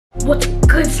What's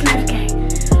good, Snap Gang?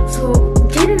 So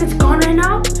Jaden is gone right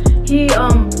now. He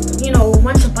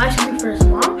went to buy something for his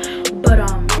mom, but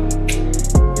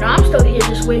I'm still here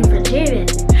just waiting for Jaden.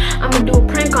 I'm gonna do a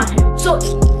prank on him. So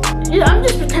yeah, I'm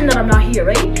just pretending that I'm not here,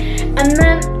 right? And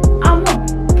then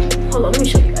hold on, let me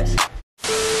show you guys.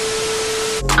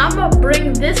 I'm gonna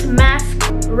bring this mask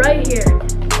right here,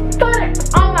 put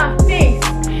it on my face,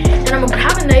 and I'm gonna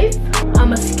grab a knife. I'm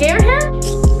gonna scare him,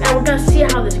 and we're gonna see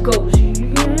how this goes.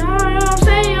 You know what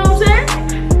I'm saying?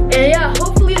 And yeah,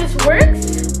 hopefully this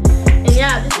works. And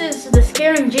yeah, this is the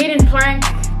scaring Jaden prank.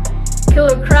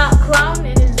 Killer clown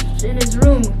in his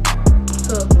room.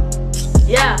 So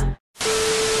yeah,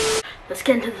 let's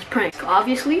get into this prank.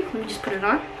 Obviously, let me just put it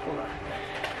on. Hold on.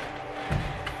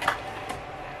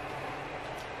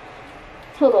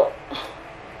 Hold on.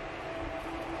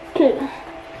 Okay.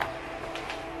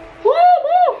 Woo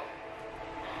woo.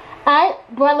 Alright,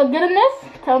 do I look good in this?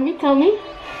 Tell me.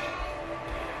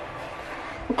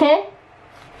 Okay.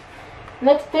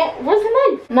 Next thing, where's the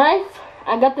knife? Knife.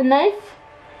 I got the knife.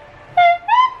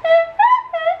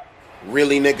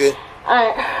 Really, nigga?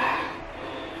 Alright.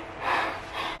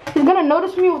 He's gonna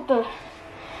notice me with the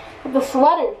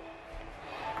sweater.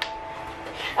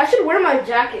 I should wear my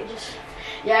jacket.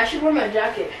 I should wear my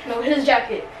jacket. No, his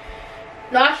jacket.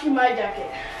 No, actually my jacket.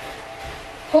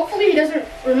 Hopefully he doesn't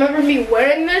remember me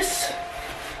wearing this.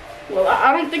 Well,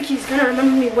 I don't think he's gonna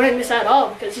remember me wearing this at all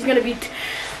because he's gonna be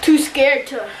too scared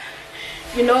to,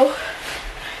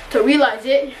 to realize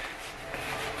it.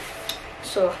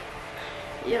 So,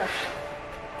 yeah.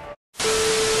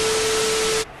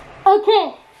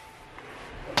 Okay.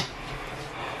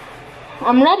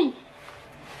 I'm ready.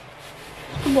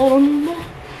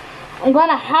 I'm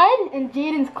gonna hide in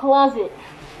Jaden's closet.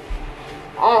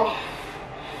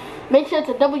 Make sure it's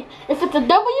a W. If it's a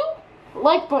W,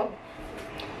 like button.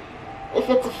 If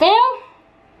it's a fail,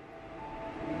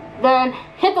 then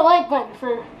hit the like button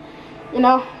for,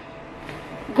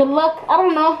 good luck. I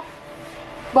don't know.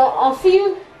 But I'll see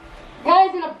you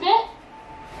guys in a bit.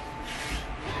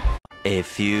 A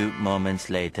few moments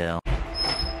later.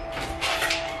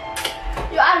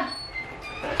 Yo, Adam.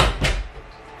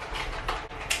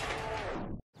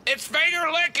 It's finger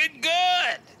licking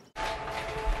good!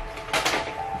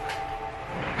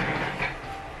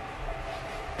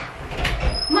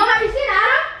 Mom, have you seen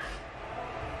Adam?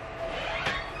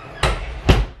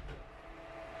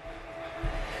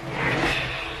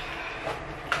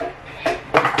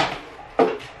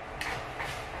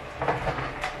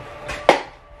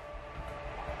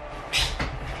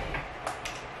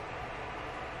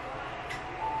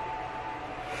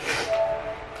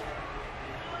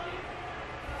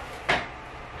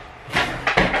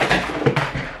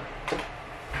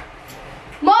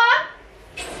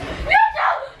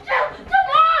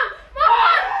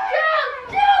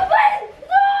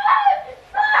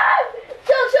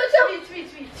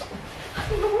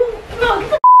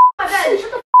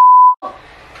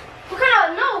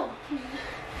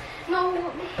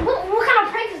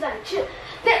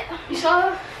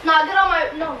 Nah, get on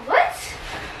my. No, what?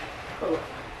 Hold on.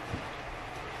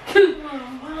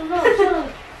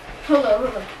 Hold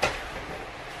on.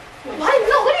 Why?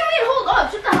 No, what do you mean, hold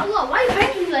up? Shut the hell up. Why are you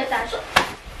pranking me like that?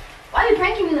 Why are you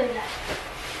pranking me like that?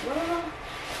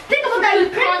 Think about that. You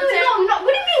pranking me? No.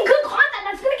 What do you mean, good content?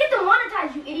 That's gonna get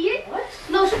demonetized, you idiot. What?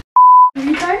 No, shut the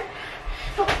retard.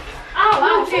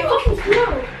 Ow, okay, fucking slow.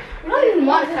 We're not even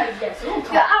monetized yet, so don't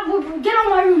talk. Get out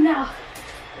of my room now.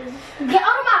 Get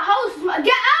out of my house!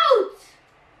 Get out!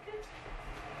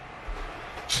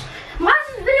 Why is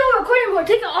this video recording mode?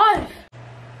 Take it off.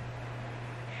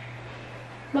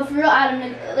 But for real, Adam,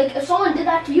 like if someone did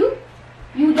that to you,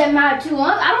 you would get mad too,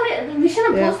 huh? We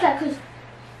shouldn't post that because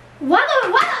why the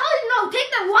hell no? Take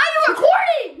that. Why are you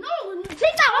recording? No,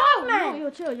 take that off, man. Yo,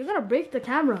 chill. You're gonna break the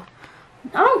camera.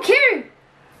 I don't care.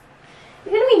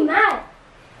 You're gonna be mad.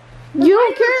 You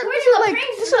don't care?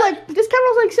 This camera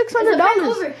was like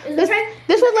 $600.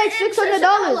 This was like $600.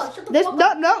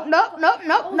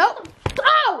 No.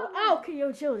 Ow! Okay,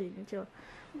 yo, chill.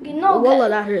 No, Wallah,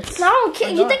 that hurts. No, I don't care.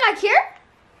 You think I care?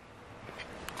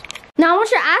 Now I want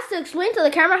your ass to explain to the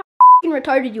camera how f***ing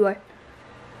retarded you are.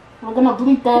 I'm gonna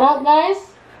bleep that out, guys.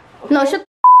 Okay. No, shut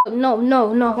the No.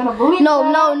 I'm gonna bleep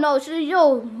that No. So,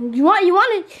 yo, you want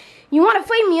to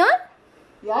fight me, huh?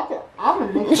 Yeah, I'm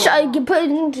gonna put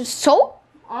it into soap?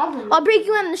 I'll break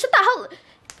you in. Shut the hell.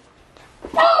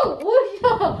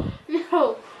 Oh,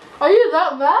 yo. Are you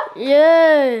that mad?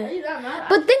 Yeah. Are you that mad?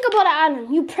 But think about it,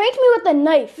 Adam. You pranked me with a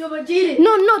knife. Yo, but Jaden.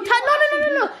 No.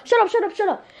 Shut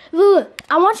up. Look.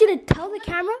 I want you to tell the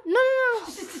camera. No.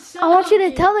 I want you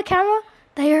to tell the camera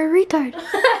that you're a retard.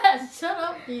 Shut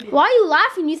up, Jaden. Why are you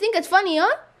laughing? You think it's funny,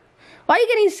 huh? Why are you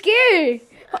getting scared?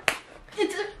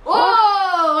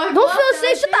 Don't feel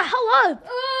safe. Shut the hell up.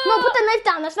 No, put the knife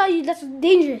down. That's not you. That's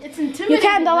dangerous. It's intimidating. You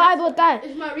can't lie about that.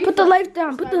 Put the knife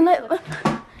down. Put the knife.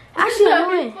 Actually,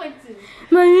 annoying.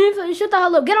 Man, shut the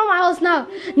hell up. Get out of my house now.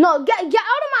 No, get out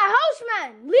of my house,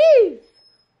 man. Leave.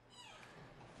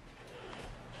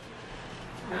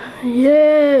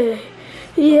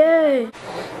 Yeah.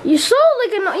 You so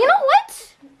like you know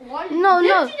what? Why? No.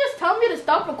 Didn't you just tell me to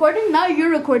stop recording? Now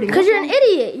you're recording. Because you're an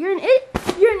idiot. You're an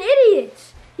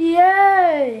idiot.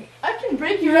 Yeah. I can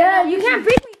break you. Yeah, right you now. can't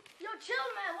break me. Yo, chill,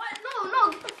 man. What?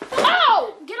 No.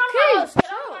 Oh! Get out of my house. Get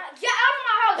out of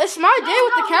my house. It's my day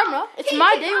with the camera. It's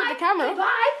my day with the camera.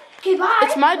 Okay, bye.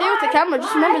 It's my day with the camera.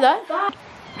 Just remember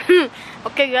that.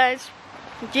 Okay, guys.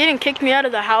 Jaden kicked me out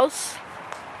of the house.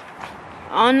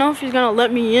 I don't know if he's gonna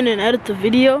let me in and edit the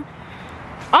video.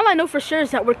 All I know for sure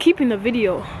is that we're keeping the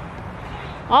video.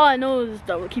 All I know is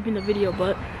that we're keeping the video,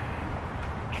 but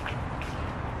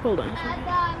hold on.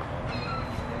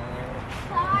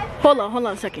 Hold on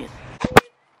a second.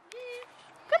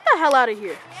 Get the hell out of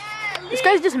here. This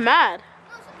guy's just mad.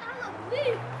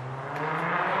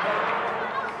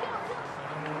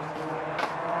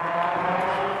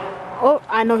 Oh,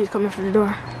 I know he's coming for the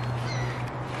door.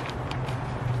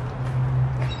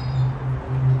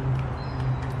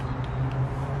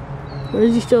 Or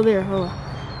is he still there? Hold on.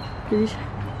 Is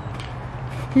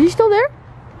he still there?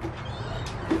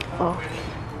 Oh.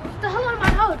 Get the hell out of my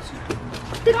house.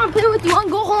 They don't play with you.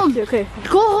 Go home. Okay.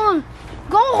 Go home.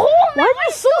 Go home. Why are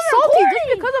you so salty?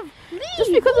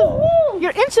 Just because of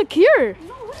you're insecure.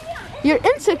 You're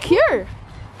insecure.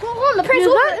 Go home. The prank's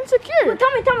You're over. not insecure. Wait,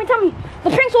 tell me. The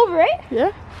prank's over, right?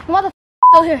 Yeah. What the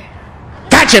still here?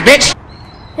 Gotcha, bitch!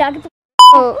 Yeah, get the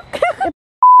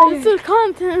It's a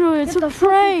content. It's a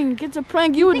prank. It's a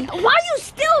prank. You would. Why are you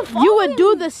still following You would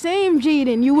do the same,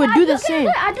 Jaden. You would do the same.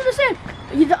 I do the same.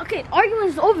 Okay, argument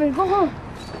is over. Go home.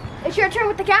 It's your turn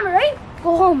with the camera, right?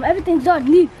 Go home. Everything's done.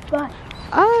 Leave. Bye.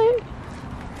 Alright.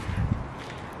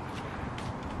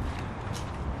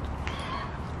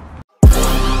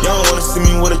 You don't wanna see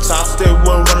me with a chopstick,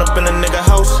 we'll run up in a nigga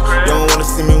house. You don't wanna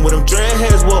see me with them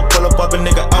dreadheads, we'll pull up a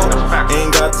nigga out.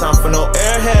 Ain't got time for no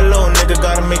airhead, little nigga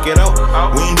gotta make it out.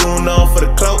 We ain't doing nothing for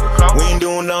the clout. We ain't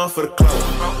doing nothing for the clout.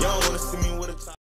 You don't wanna see me